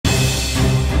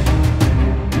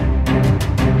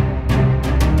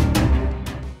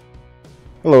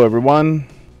Hello everyone,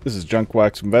 this is Junk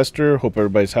Wax Investor. Hope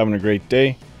everybody's having a great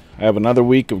day. I have another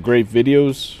week of great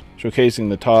videos showcasing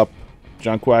the top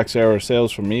junk wax era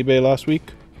sales from eBay last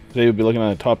week. Today we'll be looking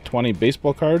at the top 20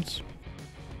 baseball cards.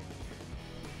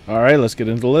 Alright, let's get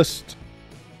into the list.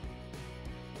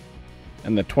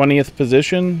 In the 20th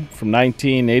position, from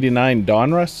 1989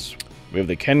 Donruss, we have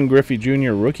the Ken Griffey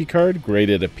Jr. rookie card,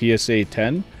 graded a PSA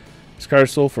 10. This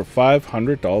card sold for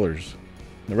 $500.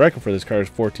 The record for this card is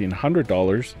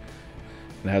 $1,400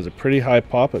 and has a pretty high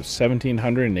pop of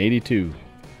 1,782.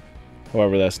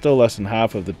 However, that's still less than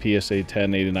half of the PSA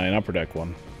 1089 Upper Deck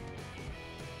one.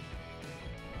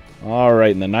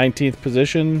 Alright, in the 19th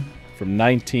position, from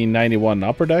 1991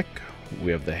 Upper Deck,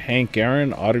 we have the Hank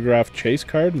Aaron autographed chase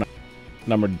card,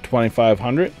 numbered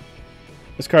 2500.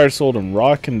 This card sold in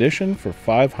raw condition for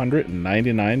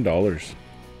 $599.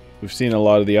 We've seen a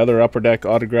lot of the other Upper Deck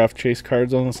autographed chase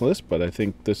cards on this list, but I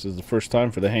think this is the first time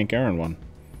for the Hank Aaron one.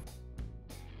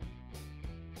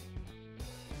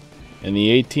 In the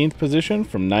 18th position,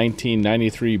 from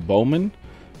 1993 Bowman,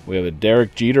 we have a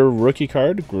Derek Jeter rookie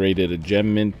card, graded a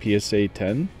Gem Mint PSA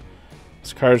 10.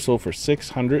 This card sold for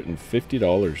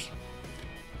 $650.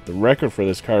 The record for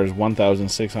this card is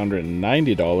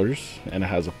 $1,690, and it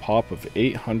has a pop of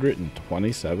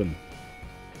 827.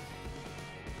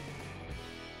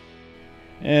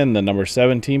 In the number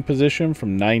 17 position, from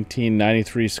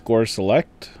 1993 Score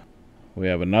Select, we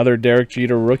have another Derek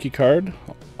Jeter rookie card,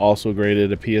 also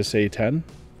graded a PSA 10.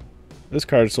 This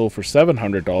card sold for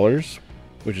 $700,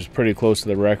 which is pretty close to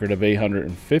the record of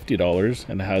 $850,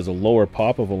 and it has a lower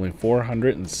pop of only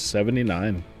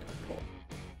 479.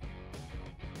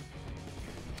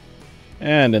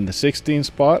 And in the 16th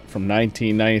spot, from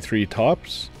 1993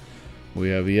 Topps, we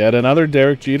have yet another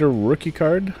Derek Jeter rookie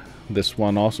card. This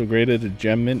one also graded a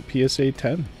Gem Mint PSA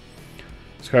 10.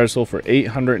 This card sold for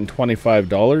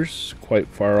 $825, quite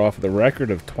far off the record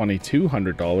of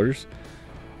 $2,200,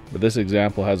 but this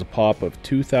example has a pop of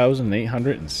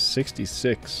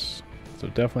 2,866, so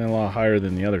definitely a lot higher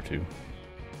than the other two.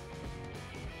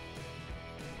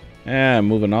 And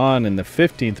moving on, in the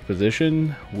 15th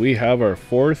position, we have our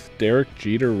fourth Derek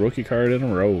Jeter rookie card in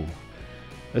a row.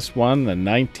 This one, the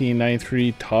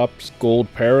 1993 Topps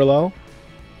Gold Parallel,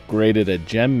 graded a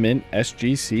Gem Mint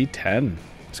SGC 10.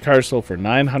 This card sold for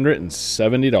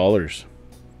 $970.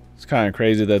 It's kind of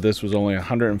crazy that this was only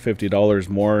 $150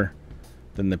 more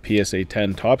than the PSA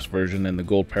 10 Topps version, and the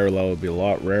Gold Parallel would be a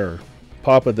lot rarer.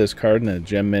 Pop of this card in the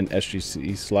Gem Mint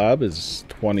SGC slab is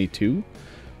 22,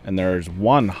 and there's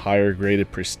one higher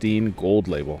graded pristine gold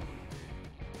label.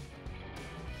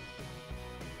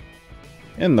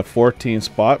 In the 14th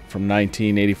spot, from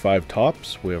 1985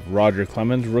 Topps, we have Roger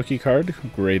Clemens rookie card,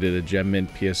 graded a Gem Mint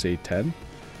PSA 10.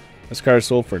 This card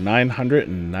sold for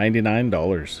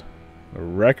 $999. The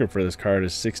record for this card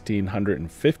is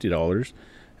 $1,650,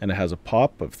 and it has a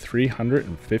pop of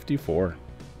 354.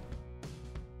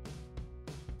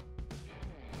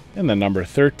 In the number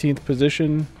 13th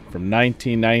position, from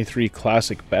 1993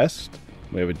 Classic Best,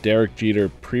 we have a Derek Jeter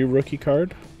pre-rookie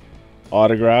card,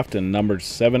 autographed and numbered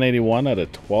 781 out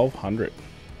of 1200.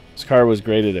 This card was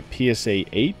graded a PSA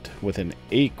 8 with an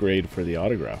 8 grade for the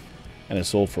autograph, and it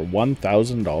sold for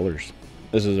 $1,000.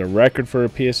 This is a record for a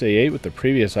PSA 8, with the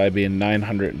previous high being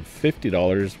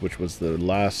 $950, which was the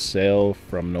last sale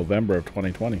from November of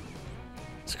 2020.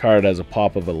 This card has a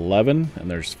pop of 11, and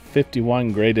there's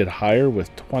 51 graded higher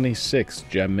with 26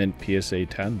 Gem Mint PSA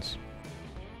 10s.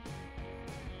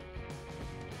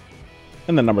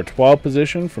 In the number 12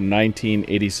 position, from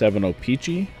 1987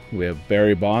 O-Pee-Chee, we have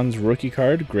Barry Bonds rookie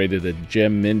card, graded a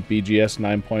Gem Mint BGS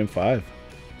 9.5.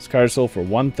 This card sold for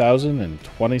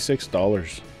 $1,026.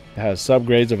 It has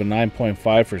subgrades of a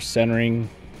 9.5 for centering,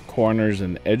 corners,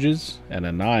 and edges, and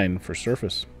a 9 for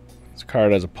surface. This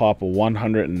card has a pop of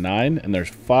 109, and there's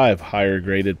 5 higher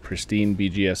graded pristine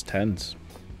BGS 10s.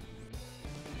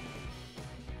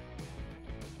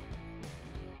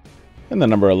 In the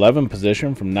number 11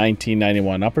 position, from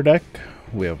 1991 Upper Deck,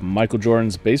 we have Michael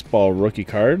Jordan's baseball rookie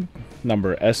card,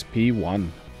 number SP1.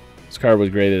 This card was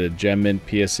graded a Gem Mint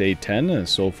PSA 10 and it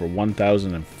sold for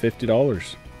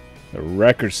 $1,050. The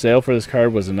record sale for this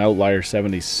card was an outlier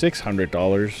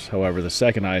 $7,600. However, the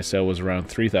second highest sale was around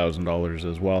 $3,000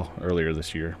 as well earlier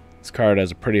this year. This card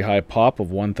has a pretty high pop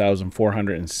of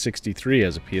 1,463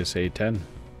 as a PSA 10.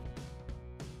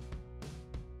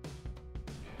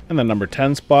 In the number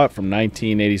 10 spot, from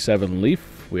 1987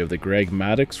 Leaf, we have the Greg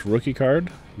Maddux rookie card,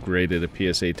 graded a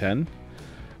PSA 10.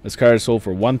 This card sold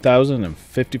for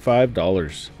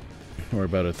 $1,055, or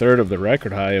about a third of the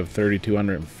record high of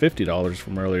 $3,250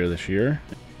 from earlier this year,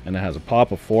 and it has a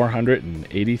pop of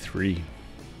 483.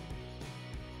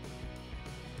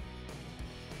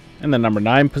 In the number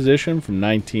 9 position from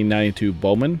 1992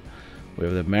 Bowman, we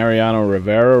have the Mariano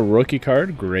Rivera rookie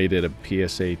card, graded a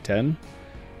PSA 10.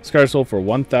 This card sold for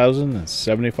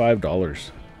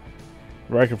 $1,075.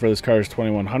 The record for this card is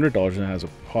 $2,100 and has a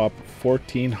pop of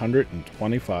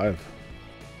 $1,425.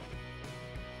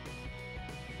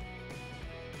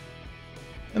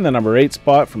 In the number 8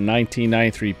 spot from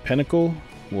 1993 Pinnacle,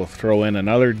 we'll throw in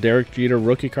another Derek Jeter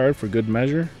rookie card for good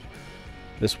measure.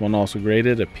 This one also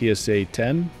graded a PSA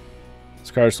 10. This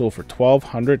card sold for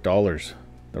 $1,200.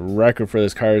 The record for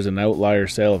this card is an outlier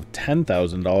sale of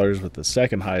 $10,000, with the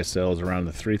second highest sale is around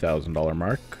the $3,000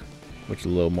 mark, which is a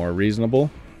little more reasonable.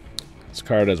 This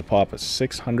card has a pop of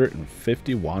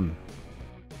 $651.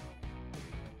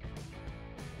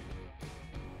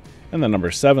 In the number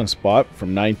 7 spot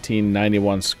from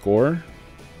 1991 Score,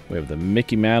 we have the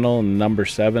Mickey Mantle number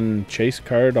 7 chase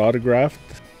card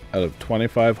autographed out of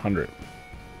 2,500.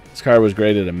 This card was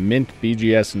graded a mint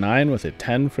BGS 9 with a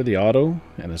 10 for the auto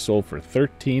and is sold for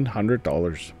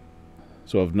 $1,300.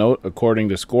 So of note, according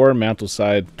to Score, Mantle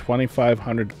side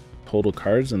 2,500 total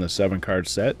cards in the 7 card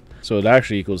set, so it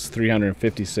actually equals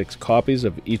 356 copies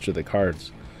of each of the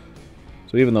cards.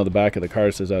 So even though the back of the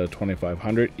card says out of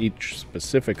 2,500, each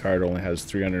specific card only has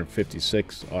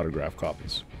 356 autograph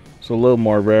copies. So a little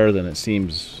more rare than it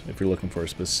seems if you're looking for a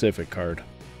specific card.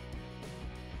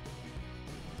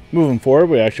 Moving forward,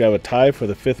 we actually have a tie for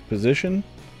the 5th position.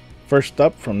 First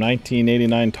up, from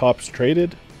 1989 Topps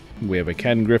Traded, we have a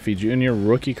Ken Griffey Jr.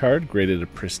 rookie card, graded a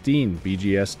pristine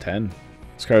BGS 10.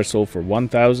 This card sold for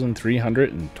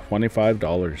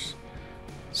 $1,325.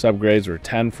 Subgrades were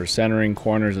 10 for centering,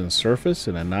 corners, and surface,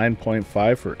 and a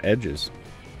 9.5 for edges.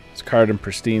 This card in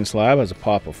pristine slab has a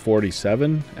pop of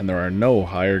 47, and there are no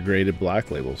higher graded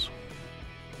black labels.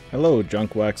 Hello,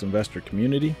 Junk Wax investor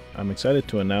community. I'm excited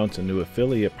to announce a new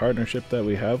affiliate partnership that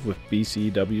we have with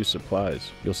BCW Supplies.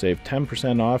 You'll save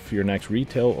 10% off your next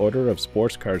retail order of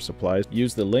sports card supplies.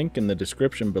 Use the link in the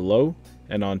description below,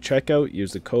 and on checkout,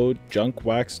 use the code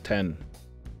JUNKWAX10.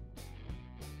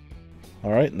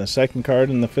 Alright, and the second card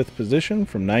in the 5th position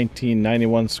from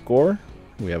 1991 Score,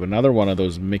 we have another one of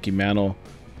those Mickey Mantle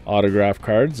autograph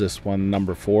cards. This one,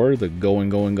 number 4, the Going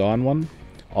Gone one.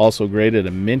 Also graded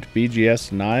a mint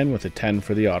BGS 9 with a 10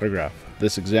 for the autograph.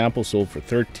 This example sold for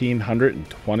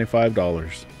 $1,325.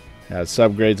 It has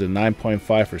subgrades of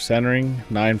 9.5 for centering,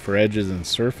 9 for edges and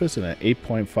surface, and an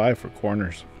 8.5 for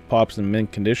corners. Pops in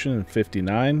mint condition in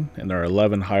 59, and there are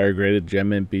 11 higher graded Gem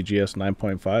Mint BGS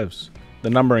 9.5s. The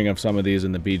numbering of some of these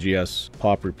in the BGS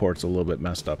pop report's a little bit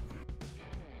messed up.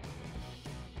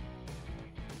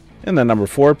 In the number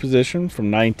 4 position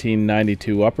from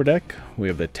 1992 Upper Deck, we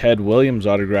have the Ted Williams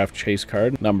autographed chase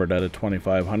card, numbered out of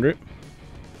 2,500.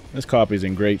 This copy is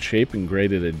in great shape and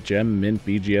graded a Gem Mint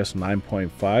BGS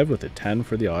 9.5 with a 10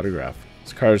 for the autograph.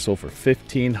 This card is sold for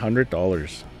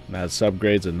 $1,500 and has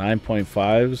subgrades of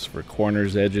 9.5s for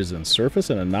corners, edges, and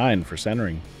surface, and a 9 for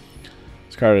centering.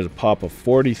 This card has a pop of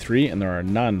 43, and there are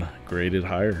none graded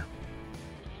higher.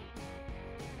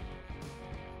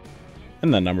 In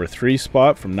the number 3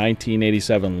 spot from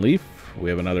 1987 Leaf,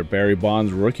 we have another Barry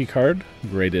Bonds rookie card,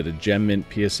 graded a Gem Mint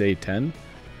PSA 10.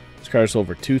 This card sold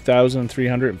for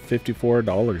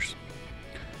 $2,354.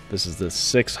 This is the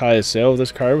 6th highest sale of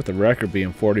this card, with the record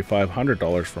being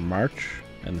 $4,500 for March,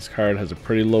 and this card has a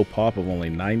pretty low pop of only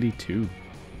 92.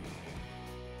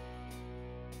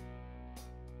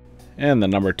 And the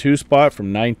number 2 spot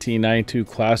from 1992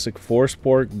 Classic 4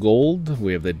 Sport Gold,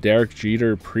 we have the Derek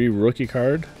Jeter pre-rookie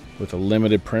card with a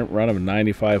limited print run of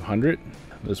 9,500.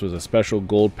 This was a special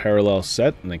gold parallel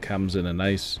set, and it comes in a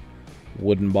nice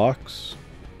wooden box.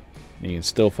 You can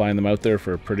still find them out there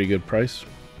for a pretty good price.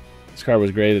 This card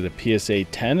was graded a PSA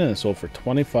 10 and it sold for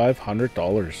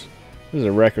 $2,500. This is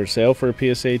a record sale for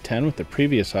a PSA 10, with the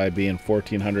previous high being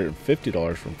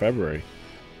 $1,450 from February.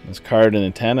 This card in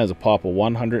a 10 has a pop of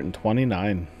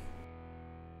 129.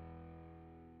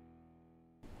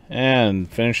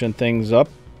 And finishing things up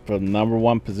for the number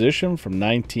 1 position from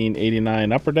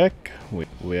 1989 Upper Deck,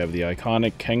 we have the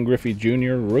iconic Ken Griffey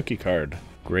Jr. rookie card,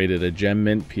 graded a Gem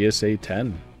Mint PSA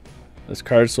 10. This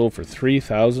card sold for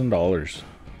 $3,000.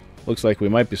 Looks like we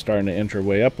might be starting to inch our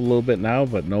way up a little bit now,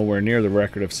 but nowhere near the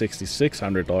record of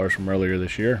 $6,600 from earlier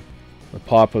this year. The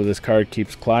pop of this card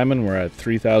keeps climbing. We're at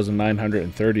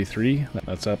 3,933.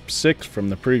 That's up 6 from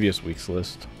the previous week's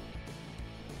list.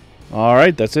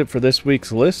 Alright, that's it for this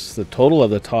week's list. The total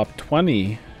of the top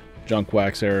 20 Junk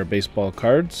Wax era baseball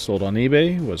cards sold on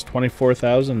eBay was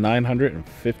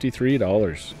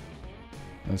 $24,953.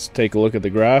 Let's take a look at the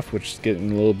graph, which is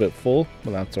getting a little bit full,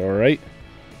 but that's alright.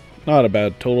 Not a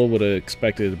bad total. Would have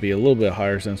expected it to be a little bit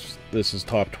higher since this is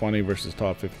top 20 versus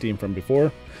top 15 from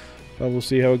before. but we'll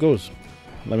see how it goes.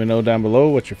 Let me know down below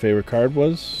what your favorite card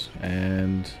was,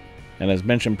 and as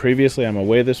mentioned previously, I'm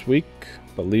away this week,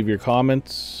 but leave your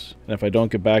comments, and if I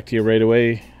don't get back to you right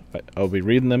away, I'll be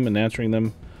reading them and answering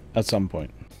them at some point.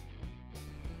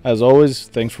 As always,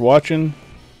 thanks for watching,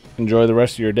 enjoy the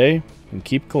rest of your day, and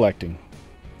keep collecting.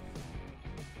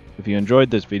 If you enjoyed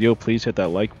this video, please hit that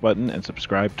like button and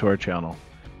subscribe to our channel.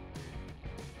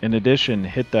 In addition,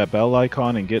 hit that bell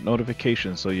icon and get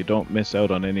notifications so you don't miss out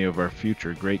on any of our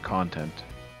future great content.